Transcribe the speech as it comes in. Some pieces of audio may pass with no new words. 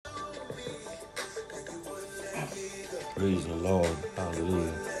Praise the Lord.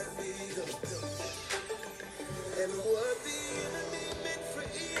 Hallelujah.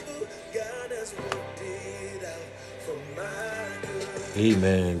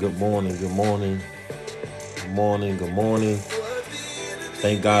 Amen. Good morning. Good morning. Good morning. Good morning.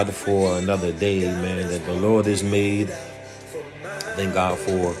 Thank God for another day, man, that the Lord has made. Thank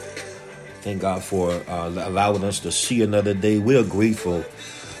God for allowing us to see another day. We're grateful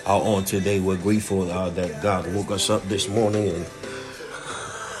on today. We're grateful that God woke us up this morning, and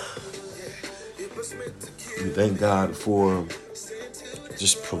we thank God for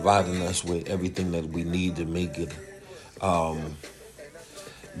just providing us with everything that we need to make it.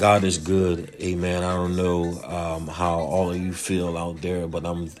 God is good, amen. I don't know how all of you feel out there, but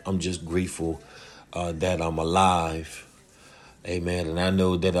I'm just grateful that I'm alive, amen. And I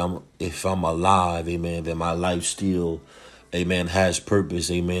know that if I'm alive, amen, that my life still, amen, has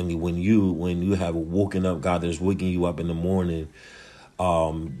purpose, amen. When you have woken up, God is waking you up in the morning,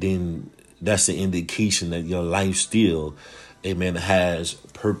 then that's an indication that your life still, amen, has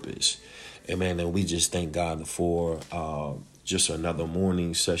purpose, amen. And we just thank God for just another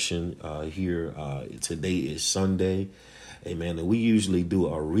morning session here. Today is Sunday, amen. And we usually do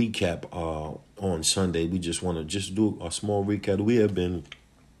a recap on Sunday. We just want to just do a small recap. We have been,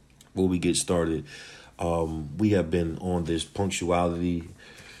 before we get started, we have been on this punctuality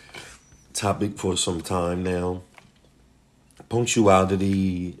topic for some time now.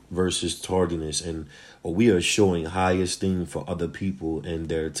 Punctuality versus tardiness, and we are showing high esteem for other people and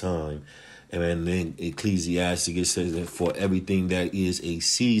their time. And then Ecclesiastes, it says that for everything that is a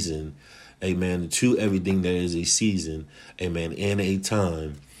season, amen, to everything that is a season, amen, and a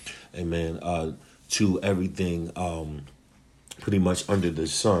time, amen, to everything pretty much under the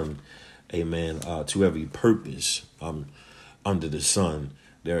sun, amen, to every purpose under the sun.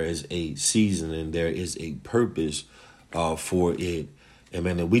 There is a season and there is a purpose for it.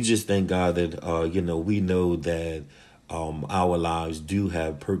 Amen. And we just thank God that, we know that our lives do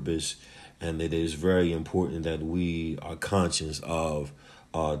have purpose, and it is very important that we are conscious of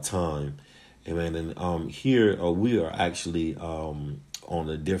time. Amen. And here we are actually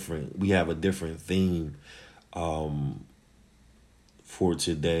we have a different theme for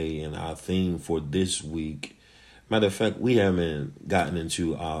today, and our theme for this week. Matter of fact, we haven't gotten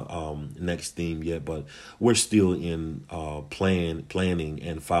into our next theme yet, but we're still in planning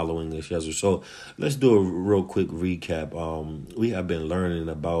and following the schedule. So let's do a real quick recap. We have been learning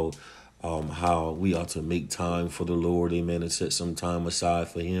about how we ought to make time for the Lord, amen, and set some time aside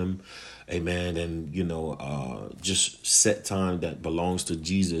for Him, amen, and just set time that belongs to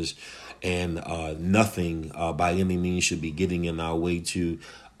Jesus, and nothing by any means should be getting in our way to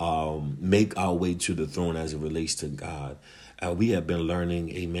make our way to the throne as it relates to God. We have been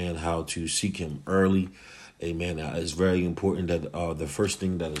learning, amen, how to seek Him early. Amen. It's very important that the first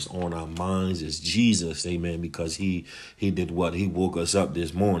thing that is on our minds is Jesus. Amen. Because he did what? He woke us up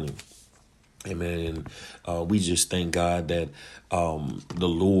this morning. Amen. And we just thank God that the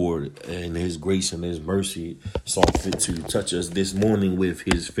Lord and His grace and His mercy saw fit to touch us this morning with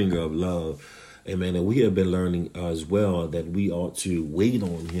His finger of love. Amen. And we have been learning as well that we ought to wait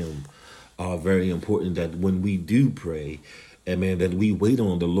on Him. Very important that when we do pray, amen, that we wait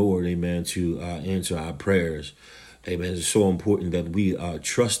on the Lord, amen, to answer our prayers. Amen. It's so important that we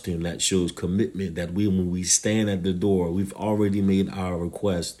trust Him. That shows commitment, that when we stand at the door, we've already made our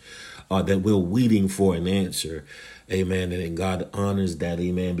request, that we're waiting for an answer. Amen. And God honors that,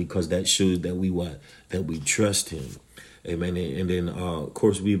 amen, because that shows that we trust Him. Amen. And then, of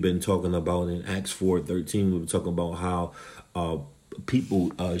course, we've been talking about in Acts 4:13, we've been talking about how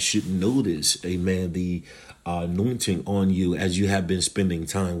people should notice, amen, the anointing on you as you have been spending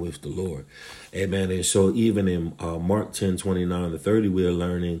time with the Lord. Amen. And so even in Mark 10:29-30, we're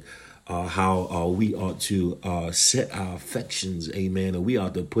learning how we ought to set our affections, amen, and we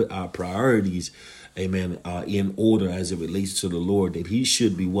ought to put our priorities, amen, in order as it relates to the Lord, that He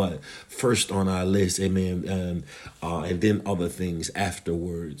should be what? First on our list, amen, and then other things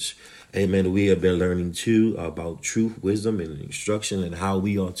afterwards. Amen. We have been learning too about truth, wisdom, and instruction, and how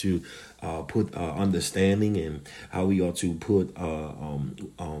we ought to put understanding, and how we ought to put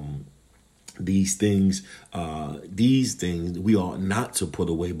these things we ought not to put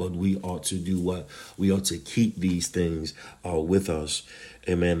away, but we ought to do what? We ought to keep these things with us.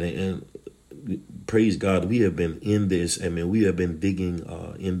 Amen. And praise God, we have been in this. Amen. We have been digging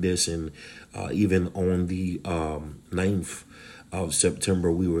in this, and even on the 9th of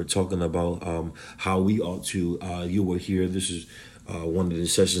September, we were talking about how we ought to, you were here, this is one of the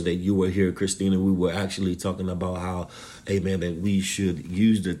sessions that you were here, Christina, we were actually talking about how, amen, that we should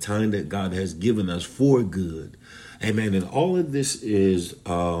use the time that God has given us for good. Amen. And all of this is,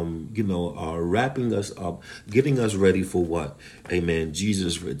 wrapping us up, getting us ready for what? Amen.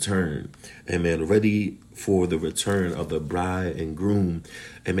 Jesus' return. Amen. Ready for the return of the bride and groom.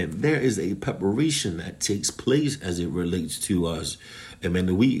 Amen. There is a preparation that takes place as it relates to us.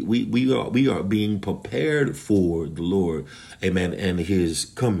 Amen. We are being prepared for the Lord. Amen. And his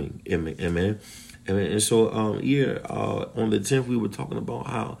coming. Amen. Amen. And so, on the 10th, we were talking about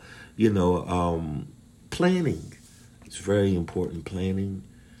how, planning. It's very important, planning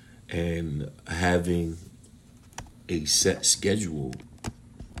and having a set schedule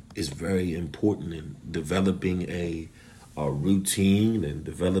is very important in developing a routine and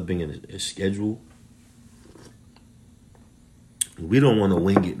developing a schedule. We don't want to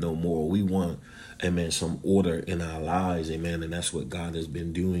wing it no more. We want, amen, some order in our lives, amen, and that's what God has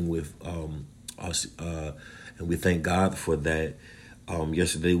been doing with us, and we thank God for that.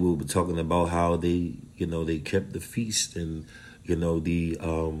 Yesterday we were talking about how they kept the feast, and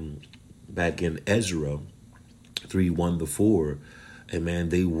back in Ezra 3:1-4, amen,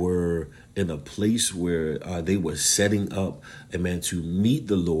 they were in a place where they were setting up, amen, to meet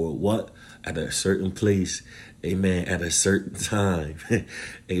the Lord. What? At a certain place, amen, at a certain time.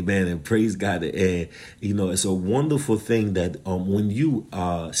 Amen. And praise God. And, it's a wonderful thing that when you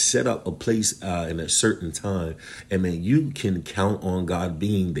set up a place in a certain time, amen, you can count on God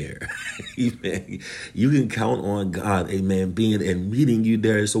being there. Amen. You can count on God, amen, being and meeting you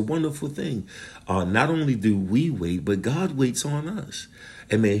there. It's a wonderful thing. Not only do we wait, but God waits on us.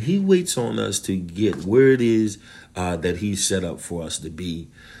 Amen. He waits on us to get where it is that he set up for us to be.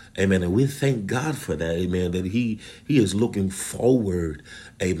 Amen. And we thank God for that. Amen. That he is looking forward,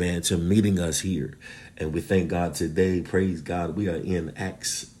 amen, to meeting us here. And we thank God today. Praise God. We are in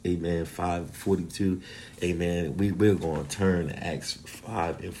Acts, amen, 5:42. Amen. We're going to turn to Acts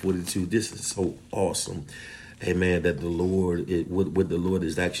 5:42. This is so awesome. Amen. That the Lord, what the Lord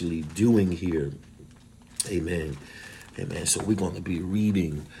is actually doing here. Amen. Amen. So we're going to be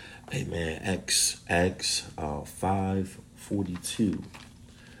reading, amen, Acts 5:42.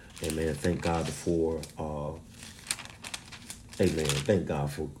 Amen. Thank God for, Thank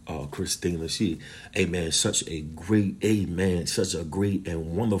God for Christina. She, amen, such a great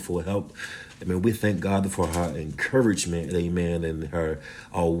and wonderful help. Amen. We thank God for her encouragement, amen, and her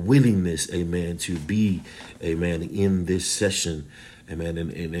willingness, amen, to be, amen, in this session. Amen.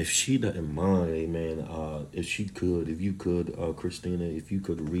 And if she doesn't mind, amen, if you could, Christina, if you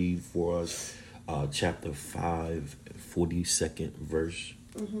could read for us chapter 5, 42nd verse.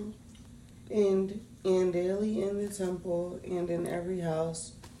 Mm-hmm. And daily in the temple and in every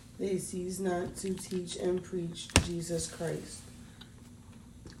house they cease not to teach and preach Jesus Christ.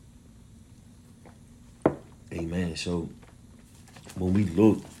 Amen. So when we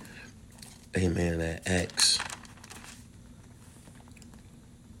look, amen, at Acts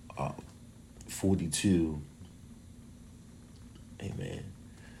 42, amen,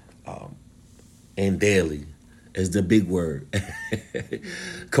 and daily is the big word.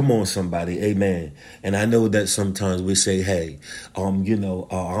 Come on, somebody. Amen. And I know that sometimes we say, hey, I'm going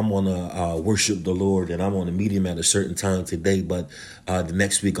to worship the Lord and I want to meet him at a certain time today, but the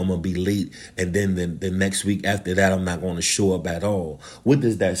next week I'm going to be late. And then the next week after that, I'm not going to show up at all. What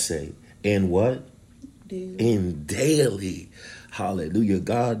does that say? And what? Daily. And daily. Hallelujah.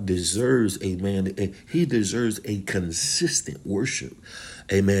 God deserves, amen. He deserves a consistent worship.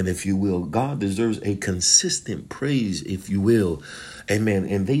 Amen, if you will. God deserves a consistent praise, if you will. Amen.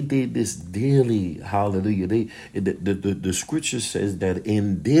 And they did this daily. Hallelujah. The scripture says that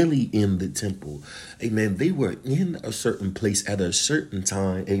daily in the temple. Amen. They were in a certain place at a certain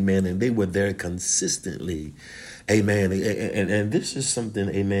time. Amen. And they were there consistently. Amen. And this is something,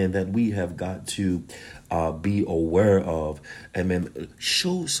 amen, that we have got to be aware of. Amen.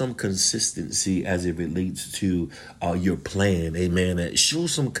 Show some consistency as it relates to your plan. Amen. Show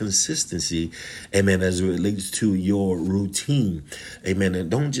some consistency. Amen. As it relates to your routine. Amen. And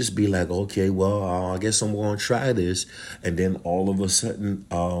don't just be like, okay, well, I guess I'm going to try this. And then all of a sudden,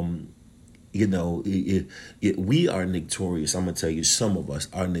 we are notorious. I'm going to tell you, some of us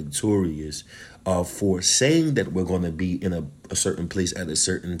are notorious for saying that we're going to be in a certain place at a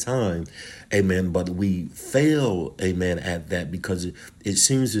certain time. Amen. But we fail, amen, at that because it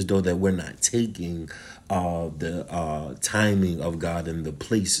seems as though that we're not taking the timing of God and the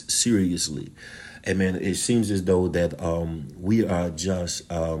place seriously. Amen. It seems as though that we are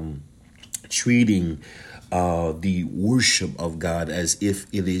just treating the worship of God as if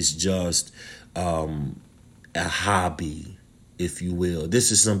it is just a hobby. if you will.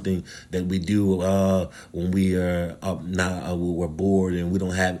 This is something that we do when we are up now, we're bored and we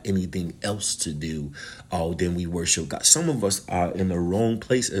don't have anything else to do. Then we worship God. Some of us are in the wrong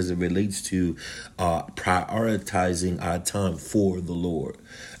place as it relates to prioritizing our time for the Lord.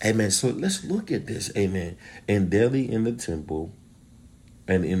 Amen. So let's look at this. Amen. And daily in the temple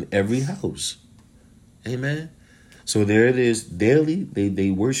and in every house. Amen. So there it is. Daily,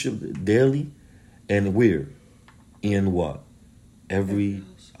 they worship daily. And where? In what? Every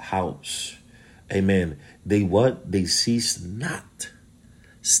house. Amen. They what? They ceased not.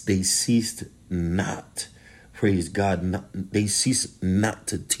 They ceased not. Praise God. They ceased not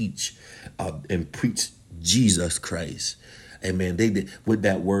to teach and preach Jesus Christ. Amen. They did. What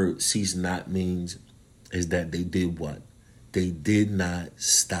that word cease not means is that they did what? They did not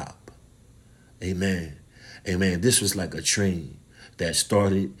stop. Amen. Amen. This was like a train that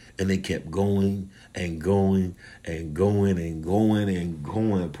started and they kept going and going and going and going and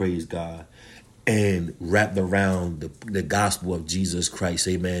going, praise God, and wrapped around the gospel of Jesus Christ.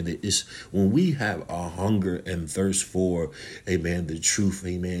 Amen. It's when we have a hunger and thirst for, amen, the truth,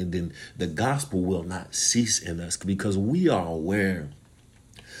 amen, then the gospel will not cease in us, because we are aware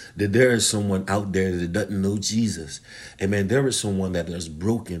that there is someone out there that doesn't know Jesus. Amen. There is someone that is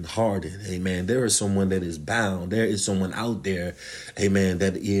brokenhearted. Amen. There is someone that is bound. There is someone out there, amen,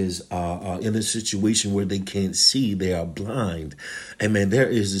 that is in a situation where they can't see. They are blind. Amen. There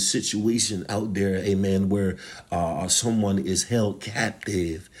is a situation out there, amen, where someone is held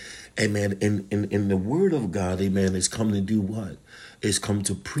captive. Amen. And the word of God, amen, is come to do what? It's come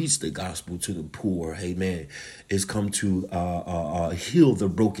to preach the gospel to the poor. Amen. It's come to heal the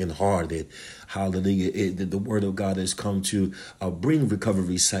brokenhearted. Hallelujah. The word of God has come to bring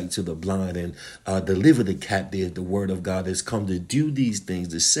recovery sight to the blind and deliver the captive. The word of God has come to do these things,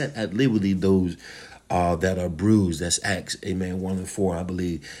 to set at liberty those that are bruised. That's Acts, amen, 1:4, I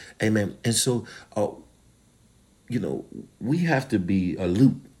believe. Amen. And so, we have to be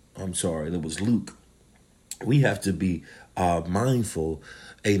Luke. I'm sorry, that was Luke. We have to be mindful,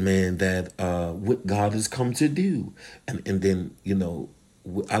 amen, that what God has come to do. And then,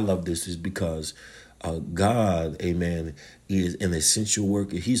 I love this is because God, amen, is an essential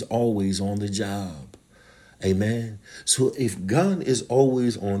worker. He's always on the job. Amen. So if God is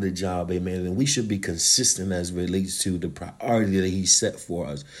always on the job, amen, then we should be consistent as it relates to the priority that he set for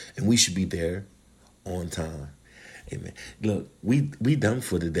us. And we should be there on time. Amen. Look, we done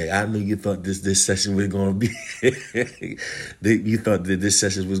for today. I know you thought this session was going to be, you thought that this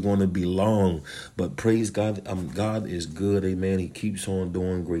session was going to be long, but praise God. God is good. Amen. He keeps on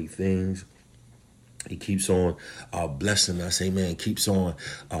doing great things. He keeps on blessing us. Amen. Keeps on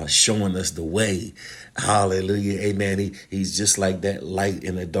showing us the way. Hallelujah. Amen. He's just like that light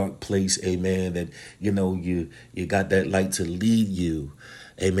in a dark place. Amen. That, you got that light to lead you.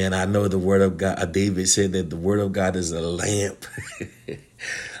 Amen. I know the word of God. David said that the word of God is a lamp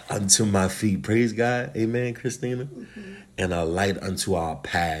unto my feet. Praise God. Amen, Christina. Mm-hmm. And a light unto our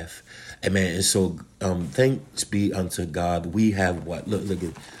path. Amen. And so thanks be unto God. We have what? Look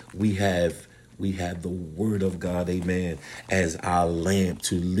at, we have the word of God, amen, as our lamp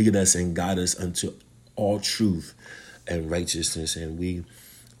to lead us and guide us unto all truth and righteousness. And we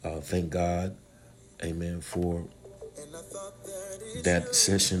thank God, amen, for that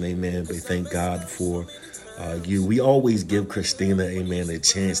session, amen. We thank God for you. We always give Christina, amen, a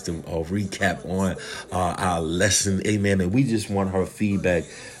chance to recap on our lesson, amen. And we just want her feedback.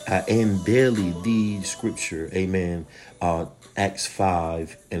 And daily, the scripture, amen, Acts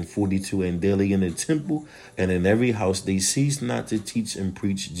 5:42, and daily in the temple and in every house they cease not to teach and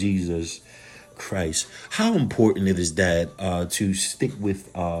preach Jesus Christ. How important it is that to stick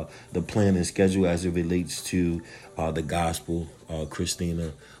with the plan and schedule as it relates to the gospel,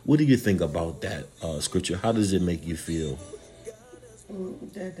 Christina. What do you think about that scripture? How does it make you feel?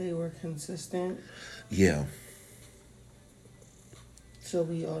 That they were consistent. Yeah. So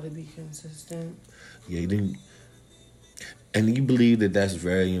we ought to be consistent. Yeah, you didn't. And you believe that that's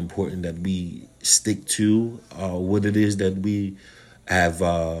very important, that we stick to what it is that we have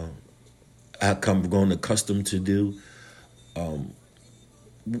grown accustomed to do.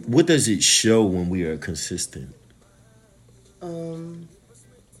 What does it show when we are consistent?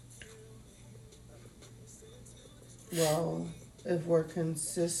 Well, if we're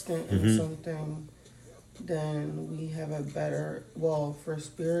consistent in something, then we have a better, for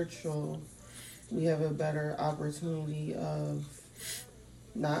spiritual, we have a better opportunity of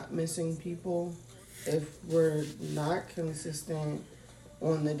not missing people. If we're not consistent,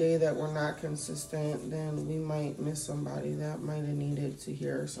 on the day that we're not consistent, then we might miss somebody that might have needed to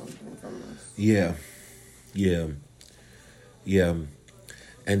hear something from us. Yeah. Yeah.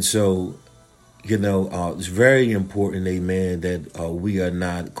 And so, it's very important, amen, that we are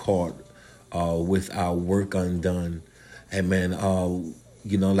not caught with our work undone. Amen.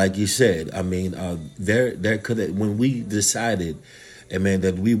 Like you said, I mean, there could, when we decided, amen,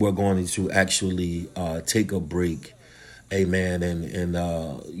 that we were going to actually take a break, amen, and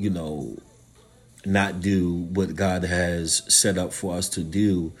not do what God has set up for us to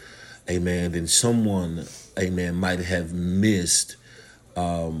do, amen, then someone, amen, might have missed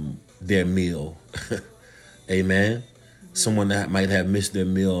their meal. Amen. Someone that might have missed their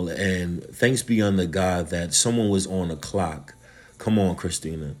meal. And thanks be unto God that someone was on the clock. Come on,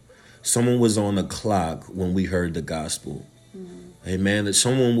 Christina. Someone was on the clock when we heard the gospel. Amen. That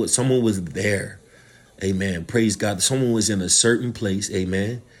someone was there. Amen. Praise God. Someone was in a certain place.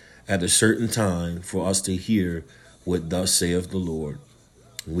 Amen. At a certain time for us to hear what thus saith the Lord.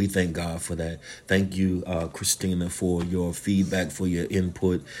 We thank God for that. Thank you, Christina, for your feedback, for your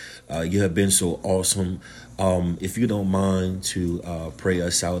input. You have been so awesome. If you don't mind to pray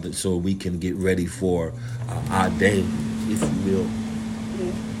us out so we can get ready for our day, if you will.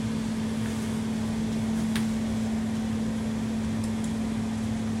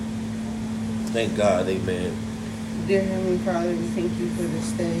 Thank God, amen. Dear Heavenly Father, we thank you for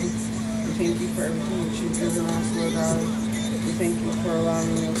this day. We thank you for everything that you've given us, Lord God. We thank you for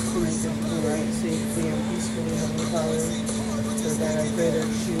allowing us to make everything right, safely, and peacefully, Heavenly Father. So that I pray that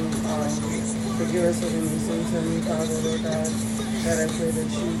you forgive us of any sins, Heavenly Father, Lord God. That I pray that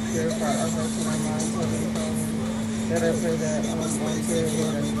you purify our hearts and our minds, Heavenly Father. That I pray that on today,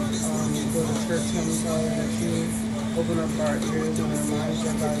 Lord, as we go to church, Heavenly Father, that you open up our ears and our minds,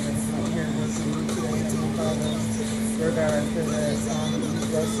 Lord God, that we don't hear what you need today, Heavenly Father. Lord God, I pray that you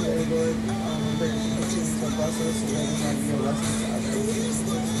bless today, Lord. Pray that you continue to bless us and that we might be a blessing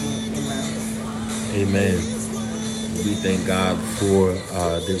to others. Amen. We thank God for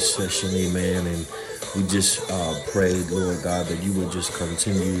this session, amen. And we just pray, Lord God, that you would just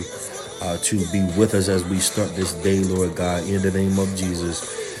continue to be with us as we start this day, Lord God, in the name of Jesus.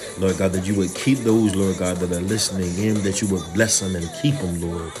 Lord God, that you would keep those, Lord God, that are listening in, that you would bless them and keep them,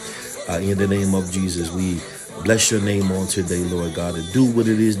 Lord. In the name of Jesus, we bless your name on today, Lord God, and do what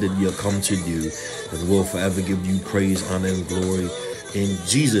it is that you'll come to do. And we'll forever give you praise, honor, and glory. In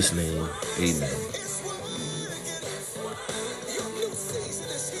Jesus' name, amen.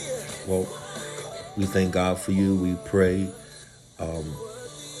 Well, we thank God for you. We pray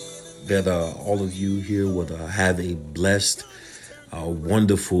that all of you here would have a blessed,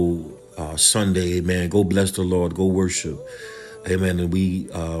 wonderful Sunday. Amen. Go bless the Lord. Go worship. Amen. And we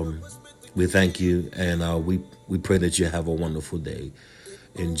thank you, and we pray that you have a wonderful day.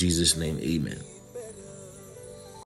 In Jesus' name, amen.